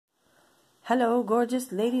Hello,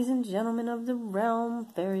 gorgeous ladies and gentlemen of the realm.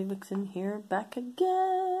 FaeryVixen here, back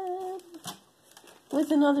again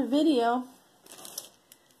with another video.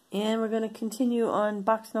 And we're going to continue on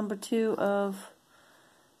box number 2 of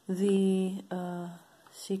the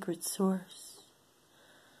secret source.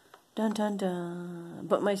 Dun dun dun.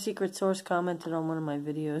 But my secret source commented on one of my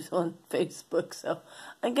videos on Facebook, so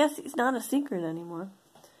I guess he's not a secret anymore.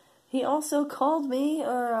 He also called me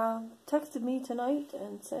or texted me tonight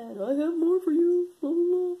and said, I have more for you. Blah, blah,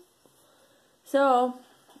 blah. So,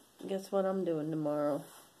 guess what I'm doing tomorrow?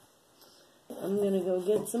 I'm going to go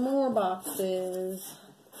get some more boxes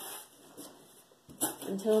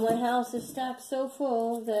until my house is stacked so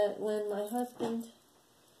full that when my husband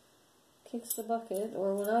kicks the bucket,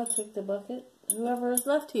 or when I kick the bucket, whoever is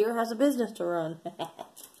left here has a business to run.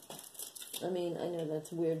 I mean, I know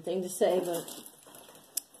that's a weird thing to say, but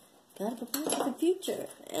gotta prepare for the future,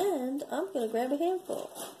 and I'm gonna grab a handful.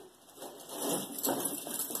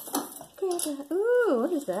 Grab that. Ooh,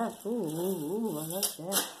 what is that? Ooh, I like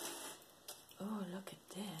that. Oh, look at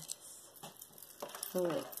this. Oh,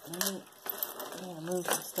 wait, I'm gonna move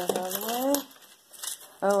some stuff out of the way.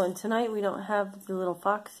 Oh, and tonight we don't have the little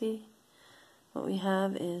foxy. What we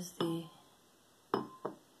have is the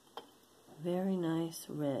very nice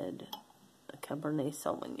red Cabernet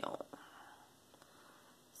Sauvignon.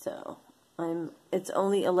 So, it's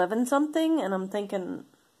only 11 something, and I'm thinking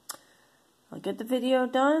I'll get the video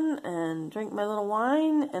done and drink my little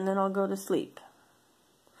wine, and then I'll go to sleep.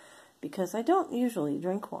 Because I don't usually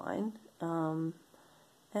drink wine, and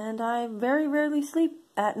I very rarely sleep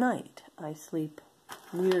at night. I sleep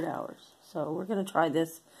weird hours. So we're going to try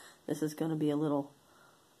this. This is going to be a little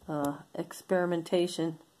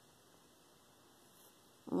experimentation.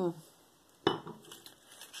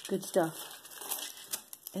 Good stuff.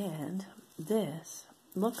 And this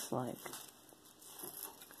looks like,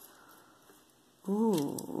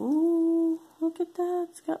 ooh, look at that.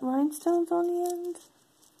 It's got rhinestones on the end.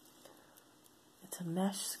 It's a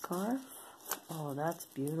mesh scarf. Oh, that's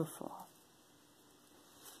beautiful.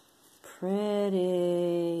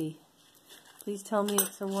 Pretty. Please tell me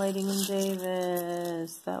it's a Whiting and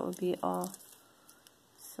Davis. That would be awesome.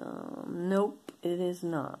 Nope, it is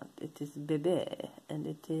not. It is Bebe, and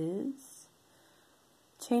it is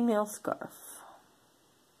chainmail scarf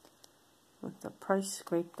with the price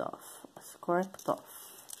scraped off.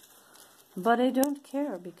 But I don't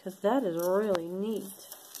care because that is really neat.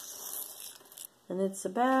 And it's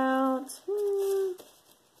about,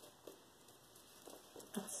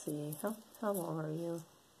 let's see, how long are you?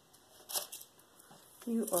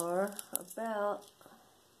 You are about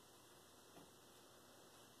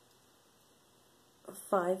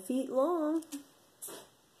 5 feet long.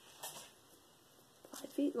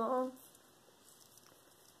 5 feet long,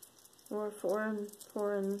 or four and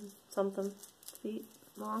something feet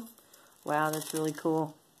long. Wow, that's really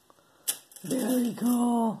cool. Very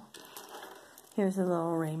cool. Here's a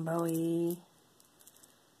little rainbowy,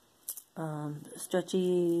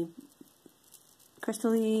 stretchy,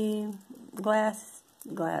 crystally glass.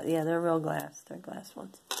 Yeah, they're real glass. They're glass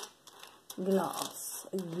ones. Gloss.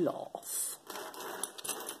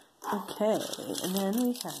 Okay, and then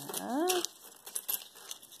we have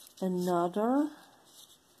another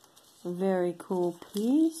very cool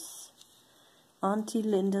piece. Auntie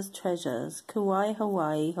Linda's Treasures. Kauai,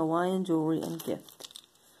 Hawaii. Hawaiian jewelry and gift.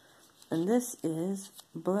 And this is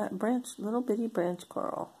little bitty branch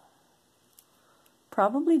coral.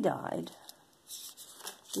 Probably dyed.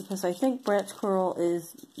 Because I think branch coral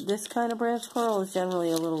is, this kind of branch coral is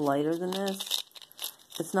generally a little lighter than this.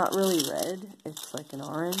 It's not really red. It's like an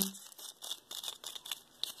orange.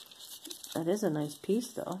 That is a nice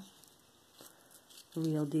piece though.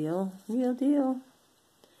 Real deal. Real deal.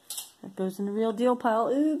 That goes in the real deal pile.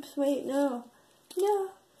 Oops, wait, no. No.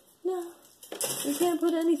 We can't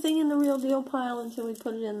put anything in the real deal pile until we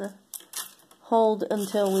put it in the hold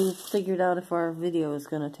until we've figured out if our video is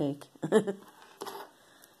going to take.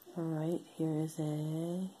 Alright, here is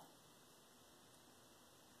a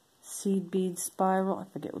seed bead spiral. I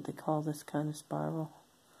forget what they call this kind of spiral.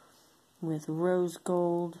 With rose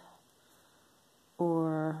gold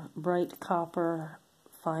or bright copper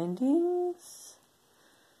findings.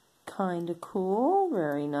 Kinda cool.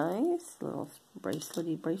 Very nice. Little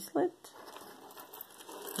bracelet-y bracelet.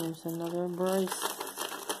 Here's another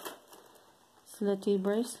bracelet-y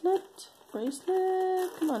bracelet.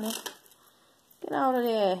 Bracelet. Come on in. Get out of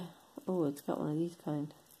there. Oh, it's got one of these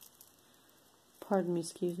kind. Pardon me,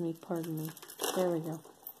 excuse me, pardon me. There we go.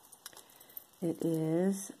 It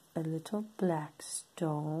is a little black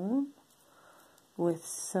stone with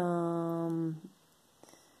some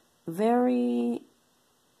very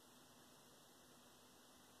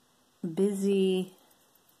busy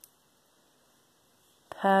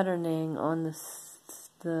patterning on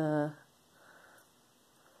the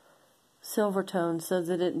silver tone so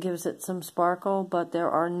that it gives it some sparkle, but there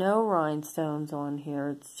are no rhinestones on here.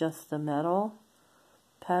 It's just the metal,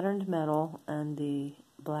 patterned metal, and the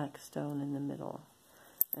black stone in the middle.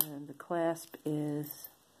 And the clasp is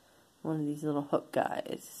one of these little hook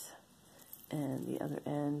guys, and the other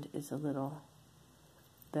end is a little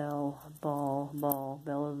bell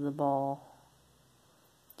of the ball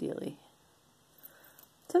dealy.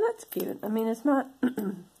 So that's cute. I mean, it's not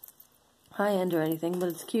high-end or anything, but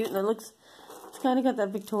it's cute, and it's kind of got that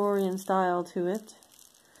Victorian style to it.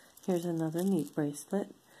 Here's another neat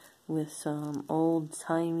bracelet with some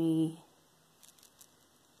old-timey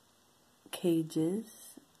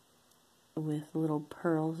cages with little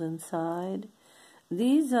pearls inside.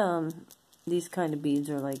 These kind of beads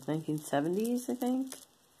are like 1970s, I think.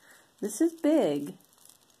 This is big.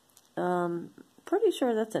 Pretty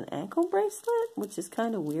sure that's an ankle bracelet, which is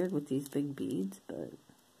kind of weird with these big beads, but...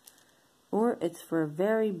 Or it's for a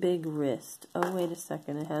very big wrist. Oh, wait a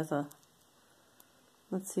second. It has a...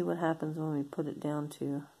 Let's see what happens when we put it down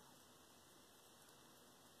to...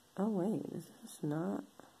 Oh, wait. Is this not...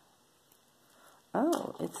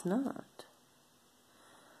 Oh, it's not.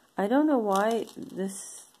 I don't know why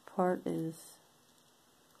this part is...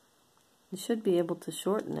 You should be able to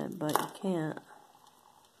shorten it, but you can't.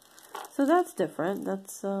 So that's different.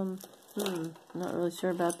 That's, not really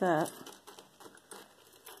sure about that.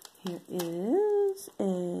 Here is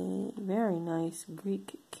a very nice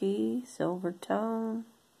Greek key, silver tone.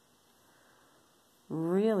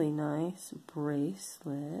 Really nice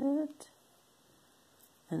bracelet.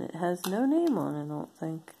 And it has no name on it, I don't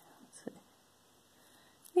think. Let's see.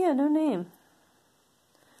 Yeah, no name.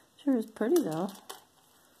 Sure is pretty though.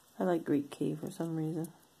 I like Greek key for some reason.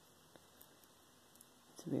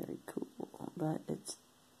 It's very cool, but it's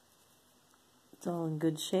all in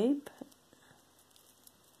good shape.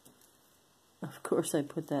 Of course I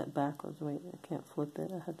put that backwards. Wait, I can't flip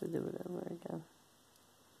it. I have to do it over again.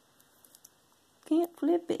 Can't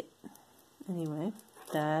flip it. Anyway,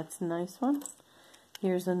 that's a nice one.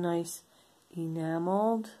 Here's a nice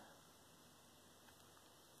enameled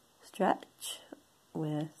stretch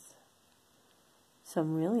with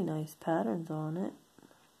some really nice patterns on it.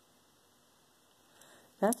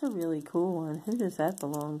 That's a really cool one. Who does that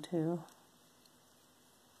belong to?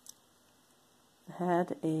 It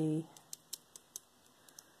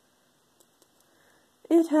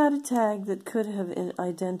had a tag that could have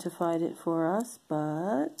identified it for us,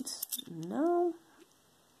 but no.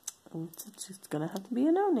 It's just going to have to be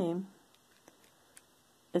a no name.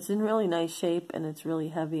 It's in really nice shape, and it's really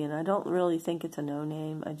heavy, and I don't really think it's a no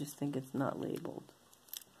name. I just think it's not labeled.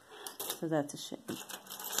 So that's a shame.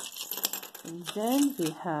 And then we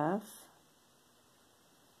have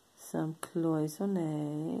some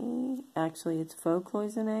cloisonné. Actually, it's faux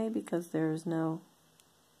cloisonné because there's no...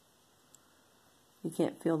 You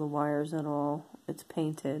can't feel the wires at all. It's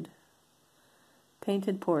painted.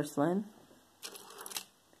 Painted porcelain.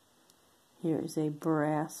 Here is a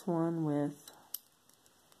brass one with...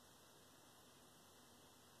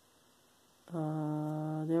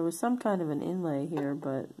 there was some kind of an inlay here,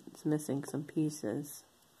 but it's missing some pieces.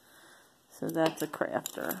 So that's a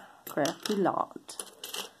crafty lot.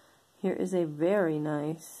 Here is a very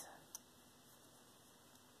nice,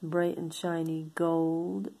 bright and shiny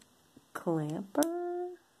gold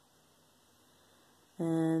clamper.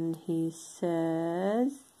 And he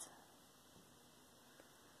says,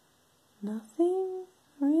 nothing,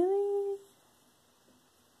 really?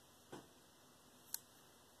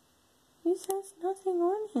 He says nothing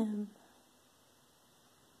on him.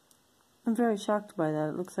 I'm very shocked by that.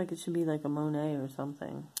 It looks like it should be like a Monet or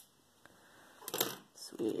something.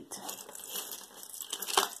 Sweet.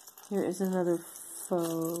 Here is another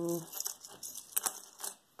faux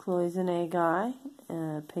cloisonné guy,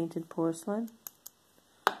 painted porcelain,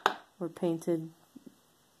 or painted,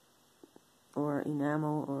 or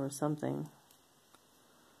enamel, or something.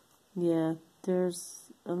 Yeah,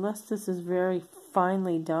 unless this is very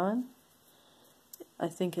finely done, I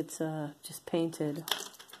think it's just painted.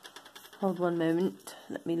 Hold one moment,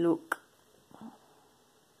 let me look.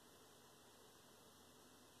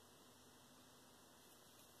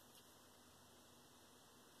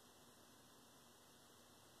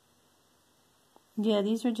 Yeah,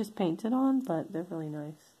 these are just painted on, but they're really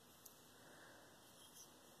nice.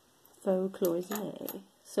 Faux cloisonné.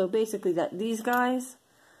 So basically, these guys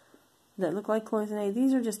that look like cloisonné,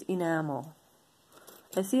 these are just enamel.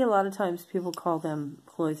 I see a lot of times people call them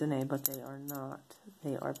cloisonné, but they are not.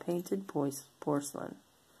 They are painted porcelain.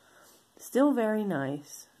 Still very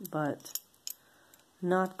nice, but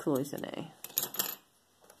not cloisonné.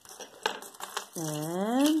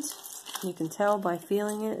 And you can tell by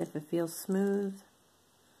feeling it, if it feels smooth,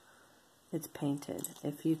 it's painted.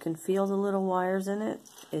 If you can feel the little wires in it,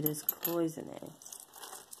 it is cloisonné.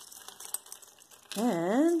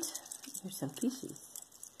 And here's some fishes.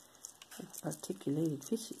 Articulated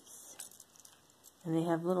fishes. And they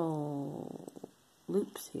have little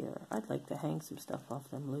loops here. I'd like to hang some stuff off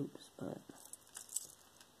them loops, but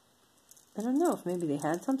I don't know if maybe they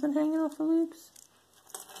had something hanging off the loops.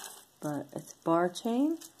 But it's bar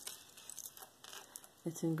chain.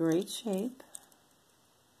 It's in great shape.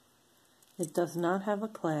 It does not have a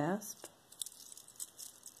clasp.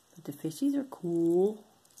 But the fishies are cool.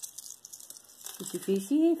 Fishy,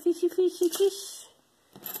 fishy, fishy, fishy, fish.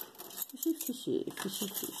 Fishy, fishy, fishy,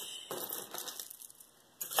 fish.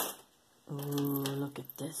 Oh, look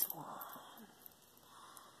at this one.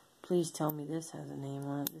 Please tell me this has a name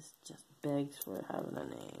on it. This just begs for having a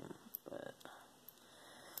name. But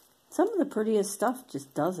some of the prettiest stuff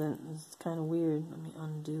just doesn't. It's kind of weird. Let me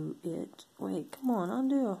undo it. Wait, come on,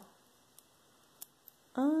 undo.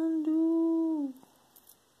 Undo.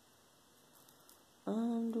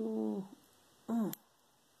 Undo.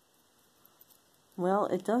 Well,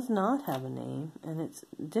 it does not have a name, and it's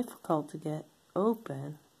difficult to get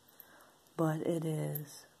open, but it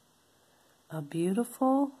is a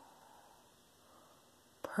beautiful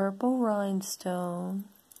purple rhinestone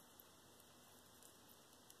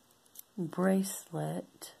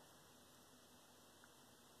bracelet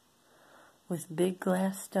with big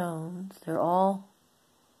glass stones. They're all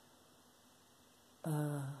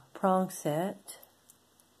prong set,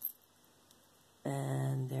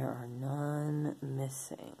 and there are none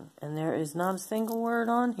missing. And there is not a single word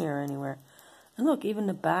on here anywhere. And look, even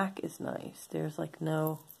the back is nice. There's like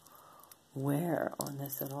no wear on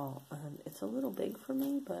this at all. And it's a little big for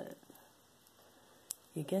me, but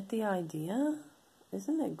you get the idea.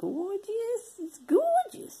 Isn't it gorgeous? It's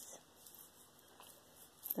gorgeous.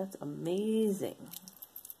 That's amazing.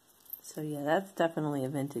 So yeah, that's definitely a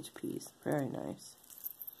vintage piece. Very nice.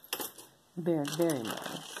 Very, very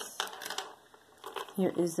nice.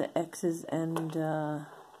 Here is the X's and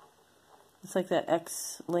it's like that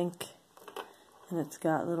X link, and it's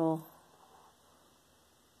got little,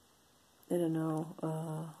 I don't know,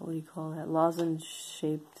 what do you call that? Lozenge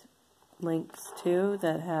shaped links too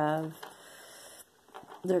that have,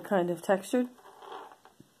 they're kind of textured,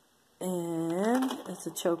 and it's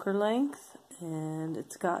a choker length, and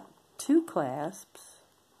it's got 2 clasps.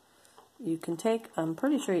 You can take, I'm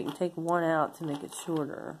pretty sure you can take one out to make it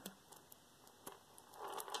shorter.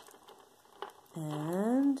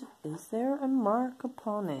 And is there a mark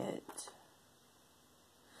upon it?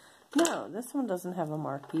 No, this one doesn't have a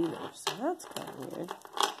mark either, so that's kind of weird.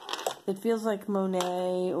 It feels like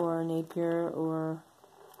Monet or Napier or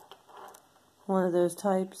one of those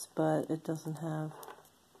types, but it doesn't have.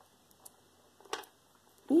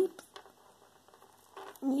 Beep.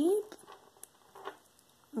 Beep.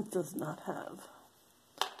 It does not have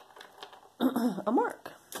a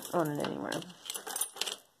mark on it anywhere.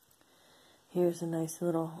 Here's a nice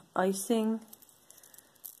little icing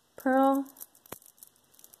pearl.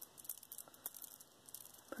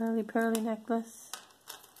 Pearly necklace.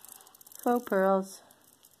 Faux pearls.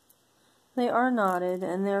 They are knotted,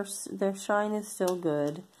 and their shine is still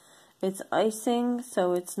good. It's icing,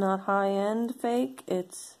 so it's not high-end fake.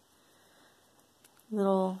 It's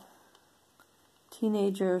little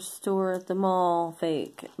teenager store at the mall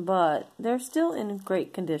fake, but they're still in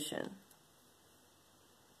great condition.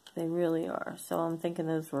 They really are. So I'm thinking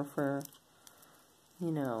those were for,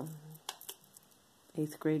 you know,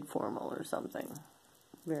 8th grade formal or something.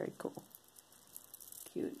 Very cool.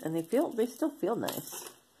 Cute. And they still feel nice.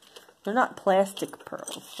 They're not plastic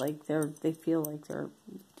pearls. Like they feel like they're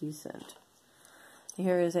decent.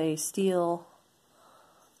 Here is a steel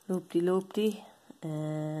loop-de-loop-de,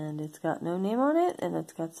 and it's got no name on it, and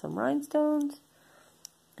it's got some rhinestones,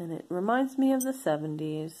 and it reminds me of the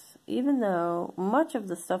 70s. Even though much of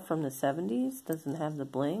the stuff from the 70s doesn't have the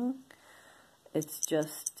bling, it's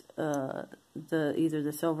just either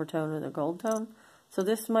the silver tone or the gold tone. So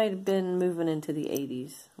this might have been moving into the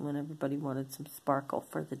 80s when everybody wanted some sparkle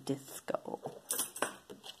for the disco.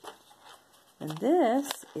 And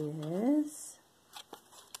this is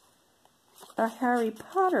a Harry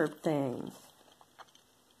Potter thing.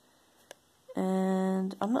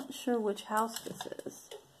 And I'm not sure which house this is.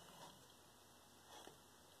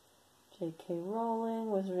 J.K. Rowling,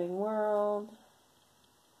 Wizarding World,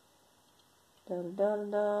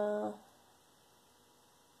 da-da-da-da-da.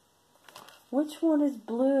 Which one is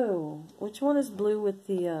blue? Which one is blue with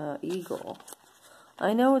the eagle?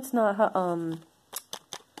 I know it's not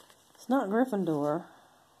Gryffindor.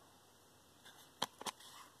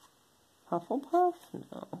 Hufflepuff?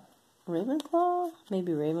 No. Ravenclaw?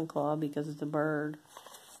 Maybe Ravenclaw because it's a bird.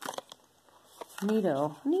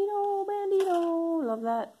 Neato. Neato, bandito. Love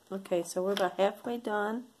that. Okay, so we're about halfway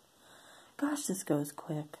done. Gosh, this goes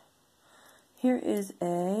quick. Here is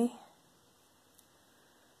a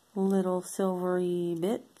little silvery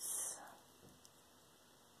bits.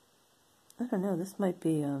 I don't know, this might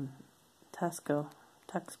be Texco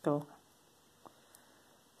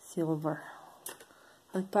silver.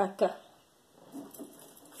 Alpaca.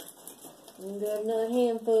 Grab another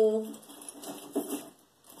handful.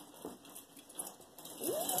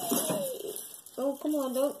 Oh, come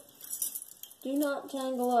on, do not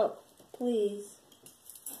tangle up, please.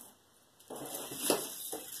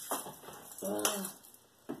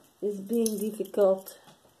 It's being difficult.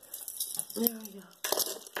 There we go.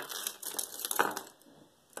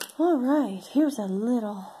 Alright, here's a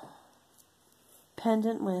little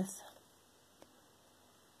pendant with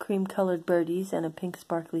cream colored birdies and a pink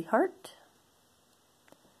sparkly heart.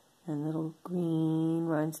 And little green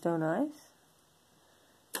rhinestone eyes.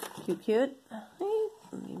 Cute, cute.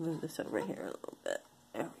 Let me move this over here a little bit.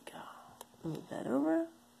 There we go. Move that over.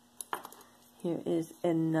 Here is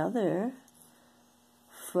another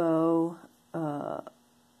faux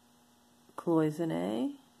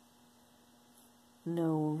cloisonne.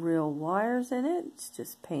 No real wires in it. It's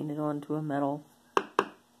just painted onto a metal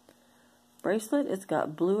bracelet. It's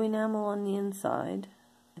got blue enamel on the inside.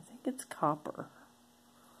 I think it's copper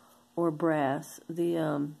or brass. The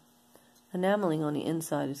enameling on the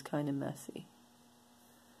inside is kind of messy,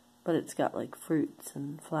 but it's got like fruits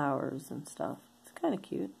and flowers and stuff. It's kind of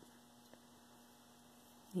cute.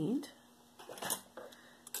 Neat.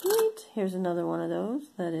 Neat. Here's another one of those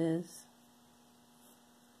that is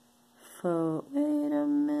faux. Wait a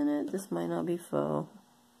minute. This might not be faux.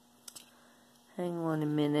 Hang on a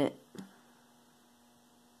minute.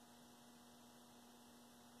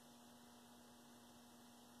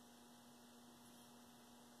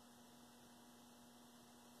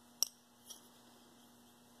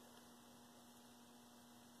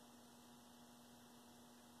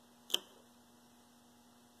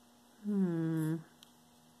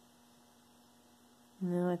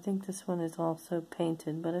 No, I think this one is also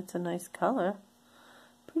painted, but it's a nice color.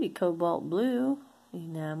 Pretty cobalt blue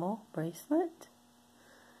enamel bracelet.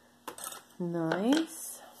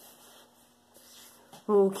 Nice.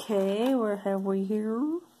 Okay, where have we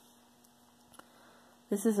here?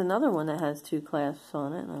 This is another one that has two clasps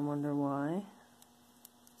on it, and I wonder why.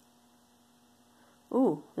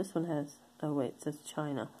 Ooh, this one has, oh wait, it says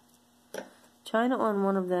China. China on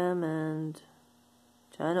one of them and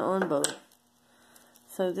China on both.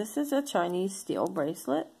 So this is a Chinese steel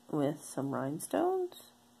bracelet with some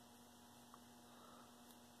rhinestones.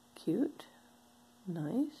 Cute.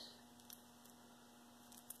 Nice.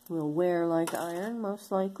 Will wear like iron,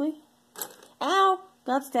 most likely. Ow!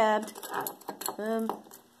 Got stabbed. I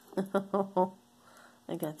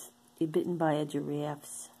got bitten by a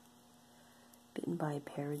giraffe. Bitten by a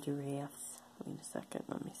pair of giraffes. Wait a second.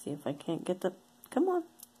 Let me see if I can't get the... Come on.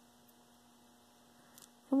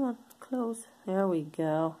 Come on. Close. There we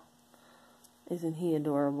go. Isn't he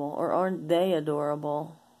adorable? Or aren't they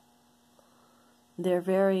adorable? They're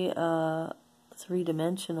very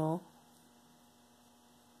three-dimensional.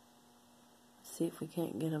 Let's see if we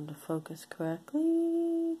can't get them to focus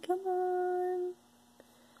correctly. Come on.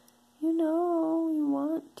 You know you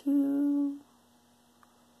want to.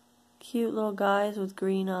 Cute little guys with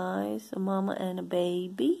green eyes. A mama and a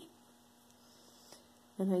baby.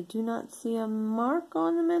 And I do not see a mark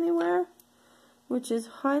on them anywhere, which is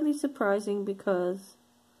highly surprising because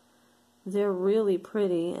they're really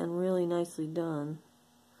pretty and really nicely done.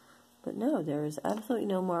 But no, there is absolutely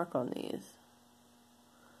no mark on these.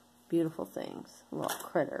 Beautiful things. Little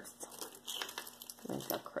critters.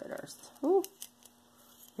 There's our critters. Ooh,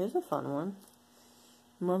 here's a fun one.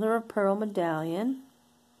 Mother of Pearl medallion.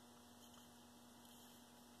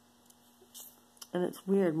 And it's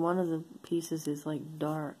weird, one of the pieces is like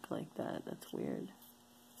dark like that. That's weird.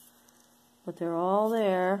 But they're all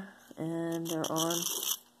there, and they're on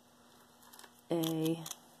a,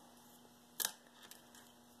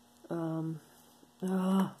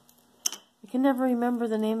 I can never remember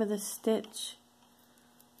the name of the stitch.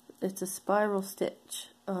 It's a spiral stitch.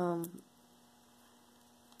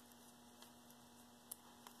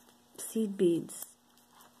 Seed beads.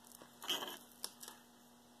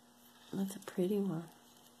 That's a pretty one.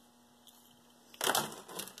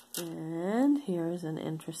 And here's an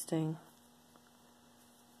interesting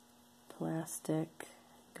plastic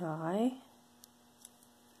guy.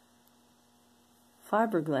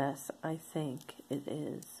 Fiberglass, I think it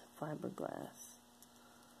is. Fiberglass.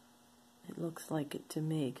 It looks like it to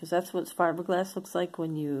me, because that's what fiberglass looks like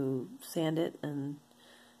when you sand it and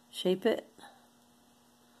shape it.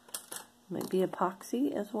 Might be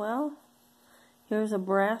epoxy as well. Here's a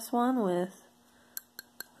brass one with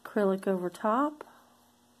acrylic over top.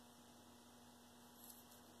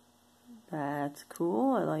 That's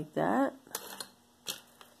cool. I like that.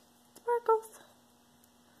 Sparkles.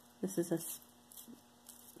 This is a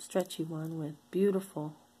stretchy one with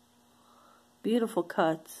beautiful, beautiful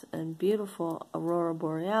cuts and beautiful aurora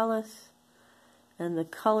borealis. And the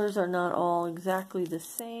colors are not all exactly the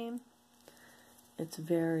same. It's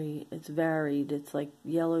varied. It's like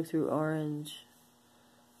yellow through orange.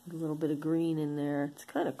 A little bit of green in there. It's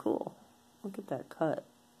kind of cool. Look at that cut.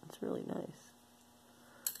 It's really nice.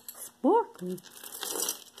 Sparkly.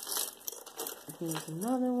 Here's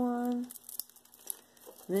another one.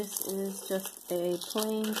 This is just a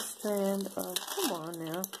plain strand of, come on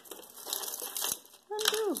now.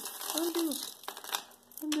 Undo.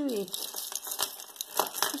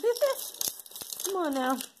 Come on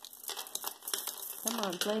now. Come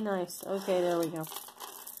on, play nice. Okay, there we go.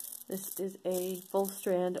 This is a full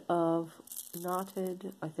strand of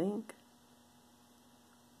knotted, I think.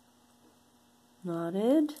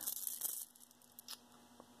 Knotted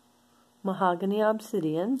mahogany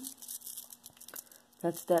obsidian.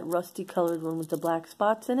 That's that rusty colored one with the black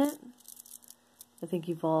spots in it. I think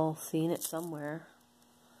you've all seen it somewhere.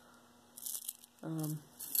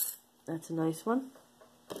 That's a nice one.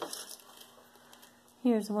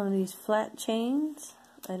 Here's one of these flat chains.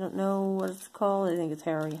 I don't know what it's called. I think it's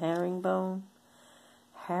herringbone.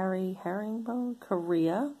 Herringbone,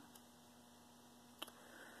 Korea.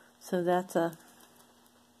 So that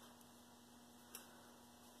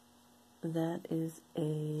is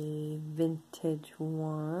a vintage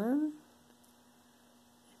one.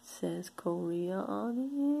 It says Korea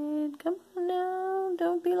on it. Come on now,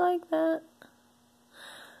 don't be like that.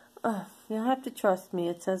 You'll have to trust me,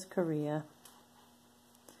 it says Korea.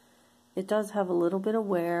 It does have a little bit of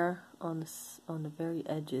wear on the very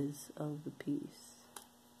edges of the piece.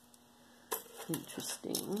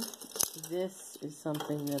 Interesting. This is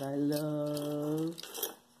something that I love.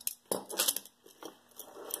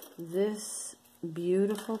 This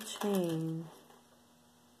beautiful chain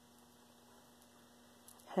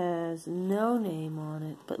has no name on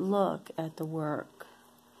it, but look at the work.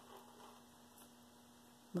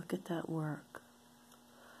 Look at that work.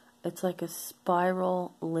 It's like a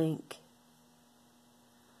spiral link.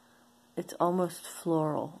 It's almost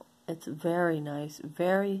floral. It's very nice.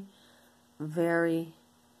 Very, very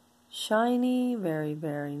shiny. Very,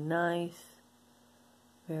 very nice.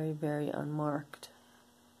 Very, very unmarked.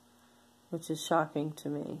 Which is shocking to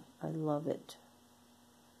me. I love it.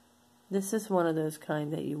 This is one of those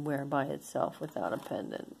kind that you wear by itself without a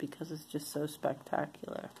pendant because it's just so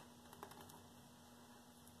spectacular.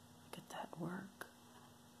 Look at that work.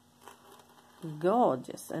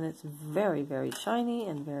 Gorgeous. And it's very, very shiny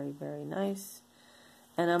and very, very nice.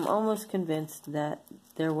 And I'm almost convinced that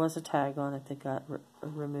there was a tag on it that got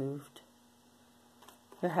removed.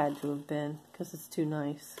 There had to have been because it's too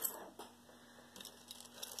nice.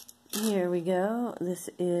 Here we go. This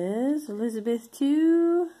is Elizabeth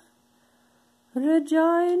II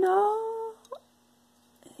Regina.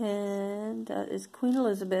 And that is Queen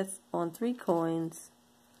Elizabeth on 3 coins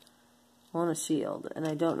on a shield. And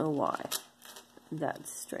I don't know why. That's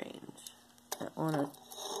strange. On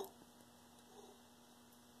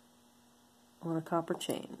a copper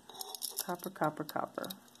chain. Copper.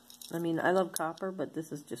 I mean, I love copper, but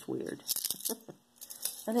this is just weird.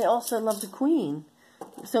 And I also love the Queen.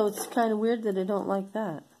 So it's kind of weird that I don't like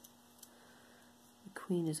that. The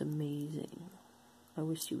Queen is amazing. I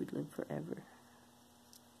wish she would live forever.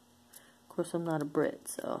 Of course, I'm not a Brit,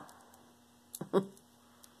 so I'm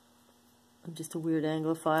just a weird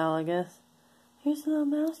Anglophile, I guess. Here's a little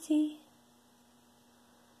mousey.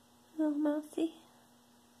 Little mousey.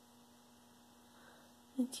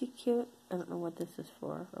 Isn't she cute? I don't know what this is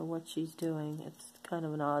for or what she's doing. It's kind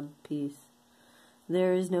of an odd piece.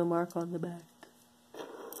 There is no mark on the back.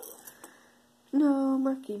 No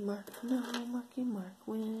marky mark, no marky mark,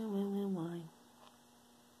 wine.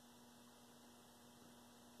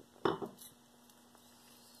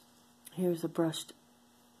 Here's a brushed.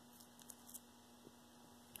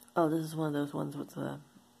 Oh, this is one of those ones with the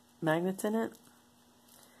magnets in it.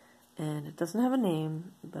 And it doesn't have a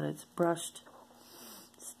name, but it's brushed.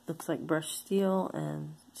 It looks like brushed steel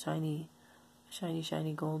and shiny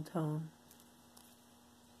gold tone.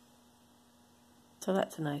 So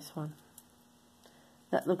that's a nice one.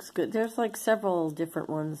 That looks good. There's like several different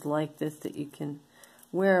ones like this that you can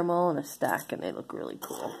wear them all in a stack and they look really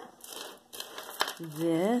cool.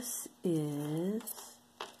 This is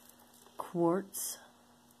quartz,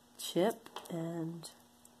 chip, and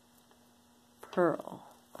pearl.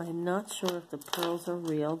 I'm not sure if the pearls are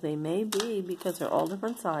real. They may be because they're all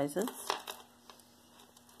different sizes.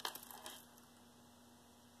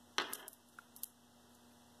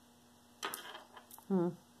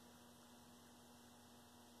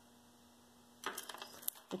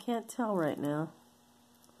 I can't tell right now.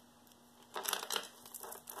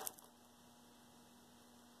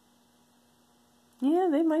 Yeah,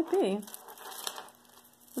 they might be.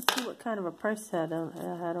 Let's see what kind of a price tag I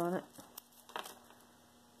had on it.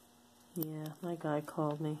 Yeah, my guy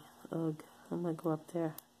called me. Ugh, I'm gonna go up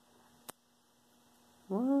there.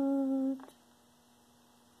 What?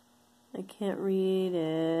 I can't read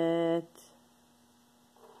it.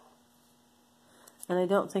 And I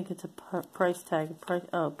don't think it's a price tag.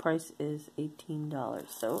 Price is $18.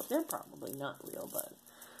 So they're probably not real, but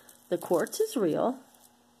the quartz is real.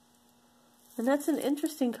 And that's an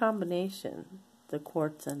interesting combination. The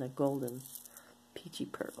quartz and the golden peachy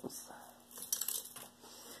pearls.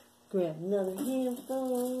 Grab another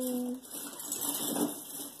handful.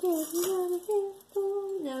 Grab another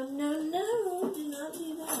handful. No, no, no. Do not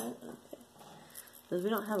do that. Okay. Because we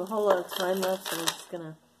don't have a whole lot of time left, so we're just going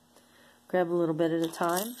to grab a little bit at a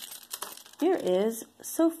time. Here is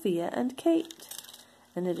Sophia and Kate.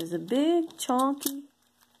 And it is a big, chunky...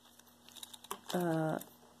 oh,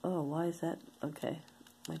 why is that? Okay.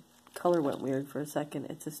 My color went weird for a second.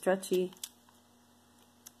 It's a stretchy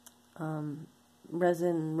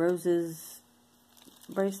resin roses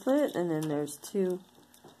bracelet. And then there's two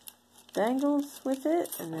bangles with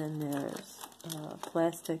it. And then there's a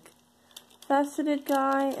plastic faceted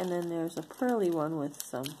guy. And then there's a pearly one with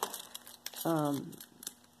some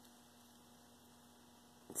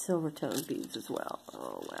silver tone beads as well.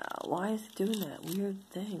 Oh wow, why is it doing that weird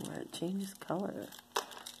thing where it changes color?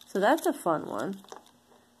 So that's a fun one.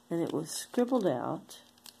 And it was scribbled out.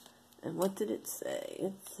 And what did it say?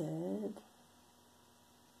 It said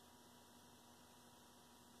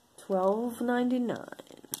 $12.99.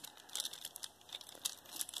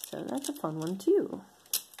 So that's a fun one too.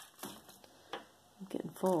 I'm getting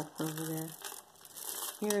full over there.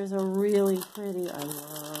 Here's a really pretty, I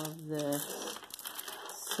love this.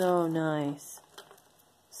 So nice.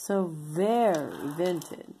 So very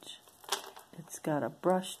vintage. It's got a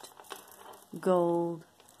brushed gold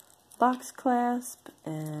box clasp,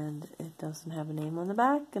 and it doesn't have a name on the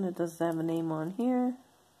back, and it doesn't have a name on here.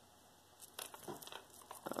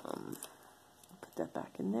 Put that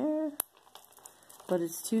back in there. But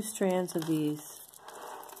it's two strands of these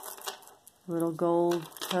little gold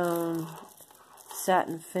tone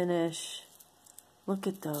satin finish. Look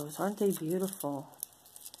at those. Aren't they beautiful?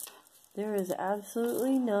 There is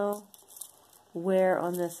absolutely no wear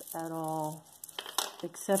on this at all,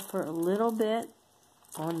 except for a little bit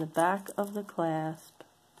on the back of the clasp.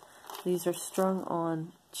 These are strung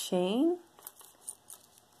on chain,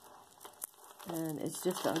 and it's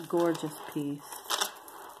just a gorgeous piece.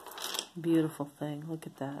 Beautiful thing. Look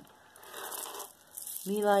at that.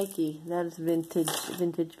 Me likey. That is vintage,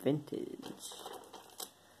 vintage, vintage.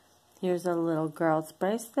 Here's a little girl's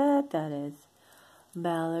bracelet. That is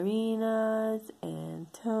ballerinas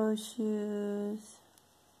and toe shoes.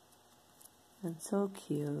 And so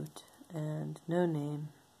cute. And no name.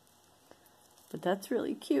 But that's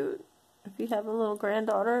really cute. If you have a little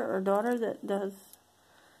granddaughter or daughter that does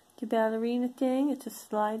the ballerina thing, it's a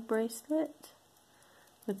slide bracelet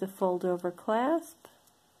with a fold over clasp.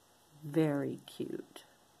 Very cute.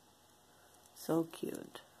 So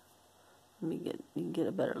cute. Let me you can get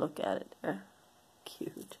a better look at it there.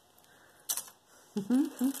 Cute. Here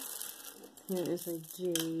is a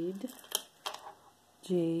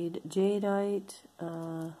jadeite,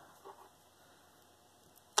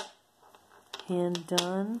 hand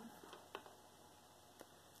done,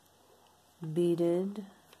 beaded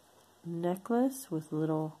necklace with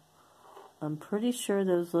little, I'm pretty sure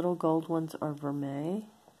those little gold ones are vermeil.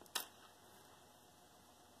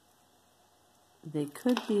 They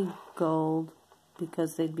could be gold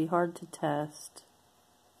because they'd be hard to test.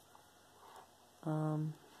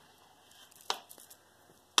 I'm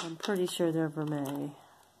pretty sure they're vermeil.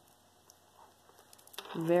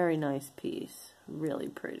 Very nice piece. Really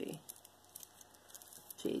pretty.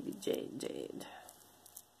 Jade.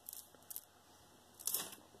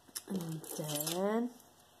 And then,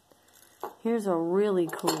 here's a really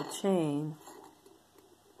cool chain.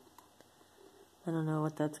 I don't know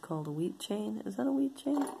what that's called. A wheat chain? Is that a wheat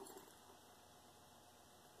chain?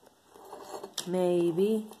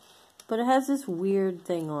 Maybe. But it has this weird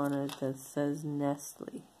thing on it that says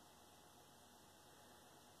Nestle.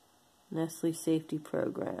 Nestle Safety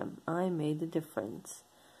Program. I made the difference.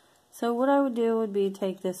 So what I would do would be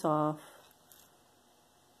take this off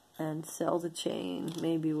and sell the chain,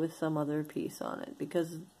 maybe with some other piece on it,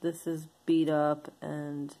 because this is beat up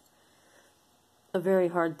and a very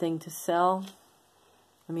hard thing to sell.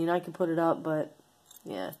 I mean, I could put it up, but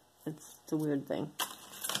yeah, it's a weird thing.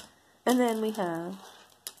 And then we have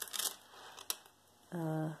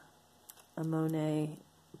a Monet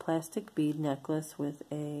plastic bead necklace with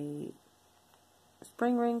a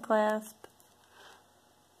spring ring clasp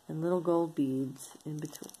and little gold beads in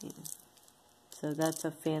between. So that's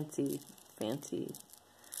a fancy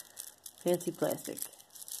plastic.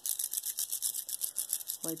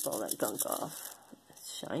 Wipe all that gunk off.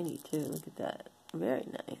 It's shiny too, look at that. Very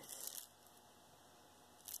nice.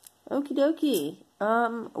 Okie dokie.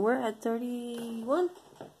 We're at 31.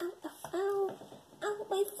 Ow,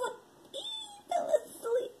 my foot. Fell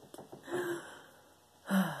asleep.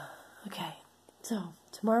 Okay, so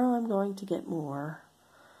tomorrow I'm going to get more.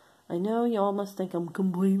 I know y'all must think I'm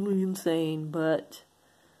completely insane, but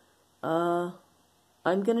I'm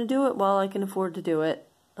going to do it while I can afford to do it,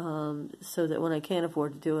 so that when I can't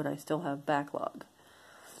afford to do it, I still have backlog.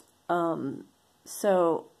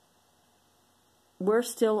 So we're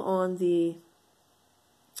still on the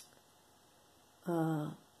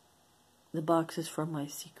boxes from my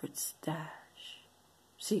secret stash,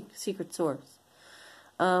 secret source.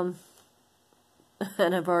 And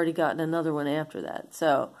I've already gotten another one after that.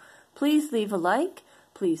 So please leave a like,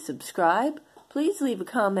 please subscribe, please leave a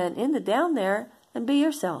comment in the down there, and be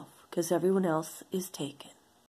yourself, because everyone else is taken.